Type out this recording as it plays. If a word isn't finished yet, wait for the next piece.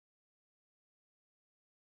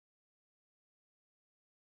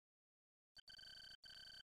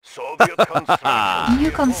Soviet construction.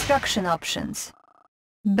 New construction options.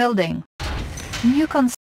 Building. New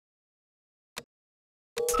construction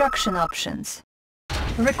options.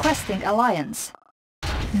 Requesting alliance.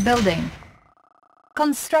 Building.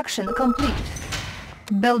 Construction complete.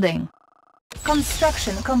 Building.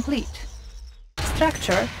 Construction complete.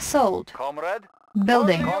 Structure sold. Comrade.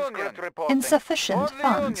 Building. Conscript reporting. Insufficient For the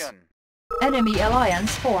funds. Union. Enemy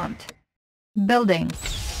alliance formed. Building.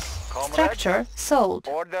 Comrade. Structure sold.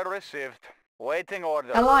 Order received. Waiting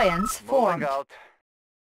order. Alliance Moving formed. out.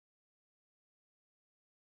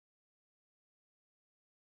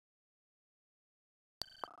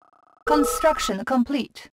 Construction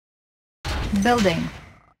complete. Building.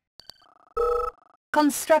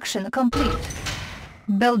 Construction complete.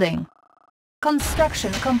 Building.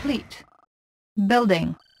 Construction complete.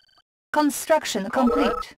 Building. Construction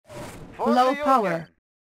complete. For Low the power.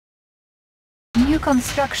 Union. New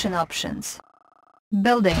construction options.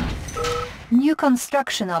 Building. New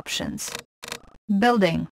construction options.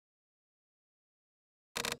 Building.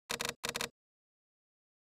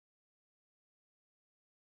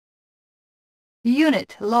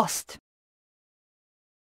 Unit lost.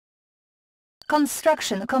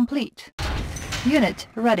 Construction complete. Unit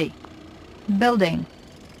ready. Building.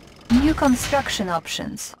 New construction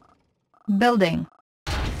options. Building.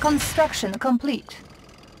 Construction complete.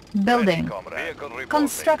 Building. Vehicle reporting.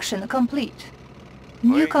 Construction complete.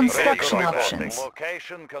 New construction Vehicle options. reporting.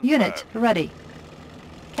 Location confirmed. Unit ready.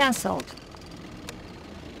 Cancelled.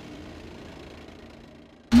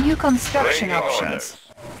 New construction Radio options. orders.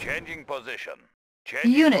 Changing position.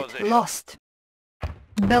 Changing Unit position. lost.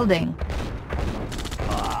 Building.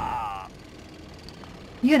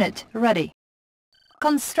 Unit ready.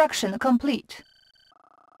 Construction complete.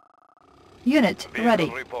 Unit Vehicle ready.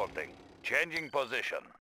 reporting. Changing position.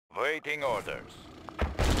 Waiting orders.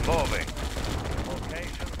 Moving.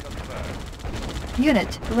 Location confirmed.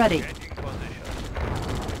 Unit ready. Changing position.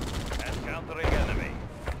 Encountering enemy.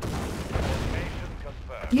 Location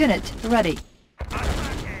confirmed. Unit ready.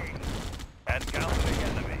 Attacking. Encountering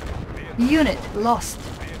enemy. Vehicle, Unit lost.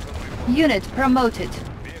 vehicle report. Unit promoted.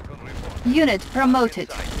 Vehicle report. Unit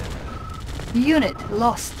promoted. Sighted. Unit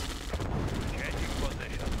lost. Changing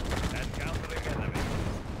position. Encountering enemy.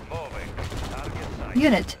 Moving. Target sight.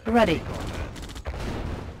 Unit ready.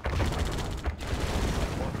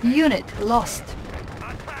 Unit lost.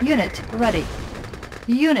 Unit ready.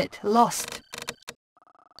 Unit lost.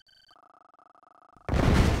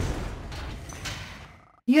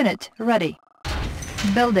 Unit ready.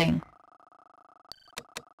 Building.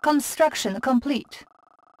 Construction complete.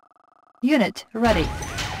 Unit ready.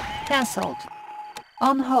 Cancelled.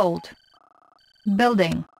 On hold.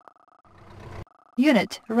 Building.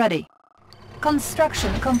 Unit ready.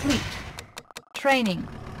 Construction complete. Training.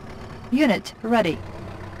 Unit ready.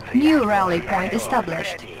 New rally point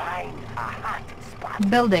established.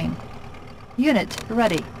 Building. Unit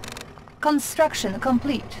ready. Construction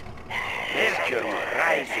complete. Mercury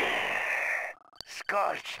rising.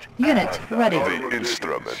 Scorched. Unit ready. The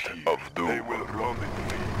instrument of doom.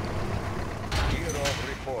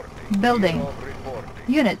 Building.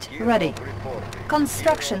 Unit ready.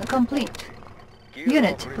 Construction complete.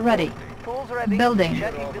 Unit ready. Building.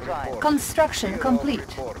 Construction complete.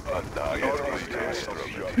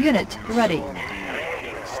 Unit ready.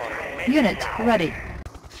 Unit ready.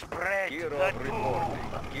 Spread the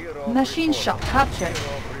doom. Machine shop captured.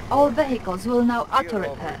 All vehicles will now auto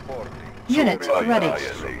repair. Unit ready.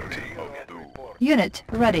 Unit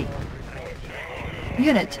ready.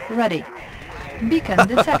 Unit ready. Beacon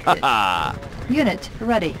detected. Unit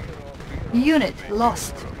ready. Unit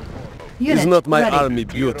lost. Unit Is not my ready. army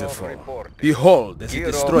beautiful? Behold, as it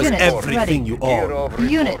destroys Unit everything ready. you own.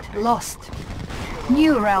 Unit lost.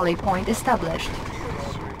 New rally point established.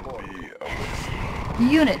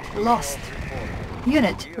 Unit lost.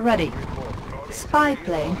 Unit ready. Spy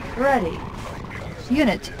plane ready.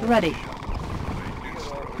 Unit ready.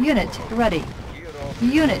 Unit ready.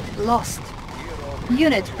 Unit lost.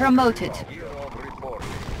 Unit promoted.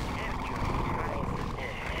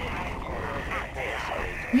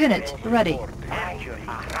 Unit ready. Mercury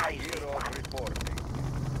rising.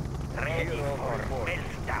 Ready for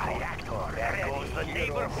Delta reactor. There goes the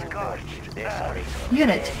neighbor scorched.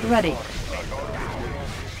 Unit ready.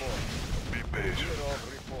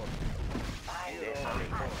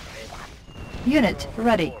 Unit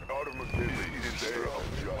ready.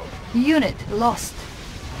 Unit lost.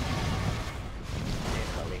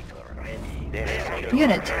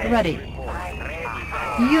 Unit ready.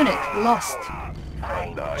 Unit lost.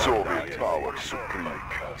 Soviet power supreme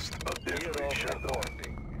cast of every shadow.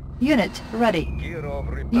 Unit ready.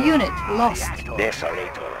 Unit lost.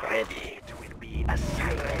 Desolator ready. It will be a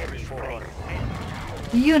silent spring.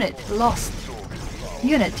 Unit lost.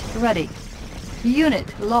 Unit ready.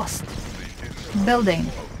 Unit lost. Building.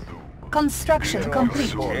 Construction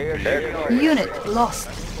complete. Unit lost.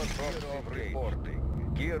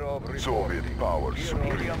 Soviet power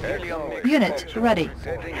supreme. Unit ready.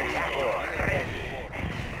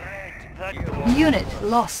 Unit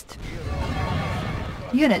lost.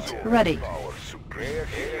 Unit ready.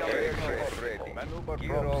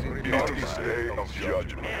 It is day of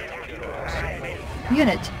judgment.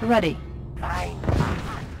 Unit ready.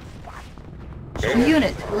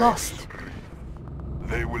 Unit lost.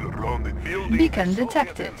 They will run in building. Beacon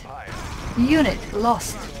detected. Unit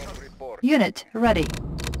lost. Unit ready.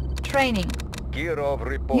 Training.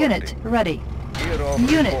 Unit ready.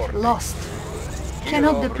 Unit lost.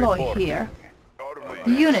 Cannot deploy here.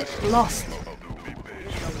 Unit lost.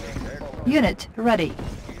 Unit ready.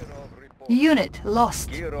 Unit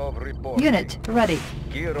lost. Unit ready.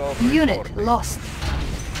 Unit lost.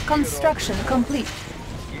 Construction complete.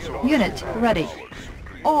 Unit ready.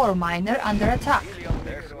 Ore miner under attack.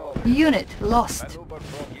 Unit lost.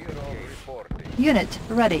 Unit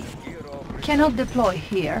ready. Cannot deploy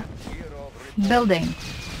here. Building.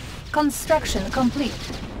 Construction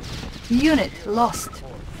complete. Unit lost.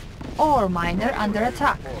 Ore miner under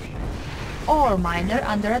attack. Ore miner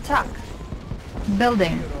under attack.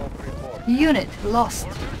 Building. Unit lost.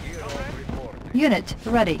 Unit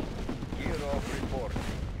ready.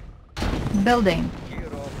 Building.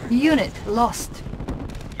 Unit lost.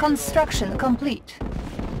 Construction complete.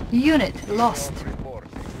 Unit lost.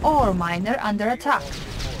 Ore miner under attack.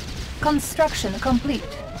 Construction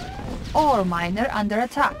complete. Ore miner under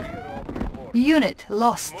attack. Unit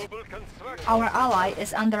lost. Our ally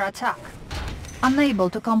is under attack. Unable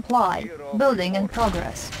to comply. Building in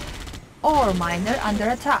progress. Ore miner under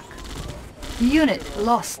attack. Unit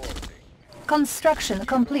lost. Construction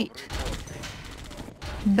complete.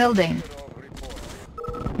 Building.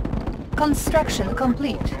 Construction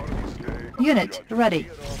complete. Unit ready.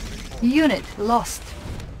 Unit lost.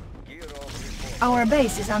 Our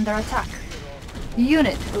base is under attack.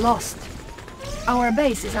 Unit lost. Our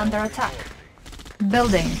base is under attack.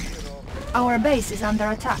 Building. Our base is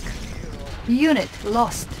under attack. Unit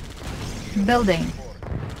lost. Building.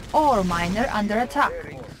 Ore miner under attack.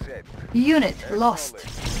 Unit lost.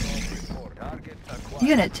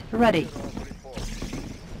 Unit ready.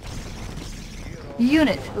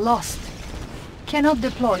 Unit lost. Cannot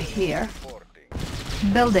deploy here.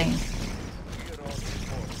 Building.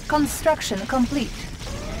 Construction complete.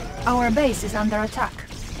 Our base is under attack.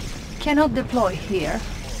 Cannot deploy here.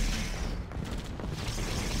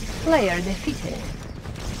 Player defeated.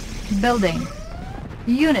 Building.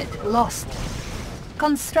 Unit lost.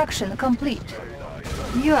 Construction complete.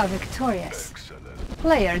 You are victorious.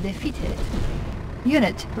 Player defeated.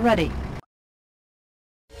 Unit ready.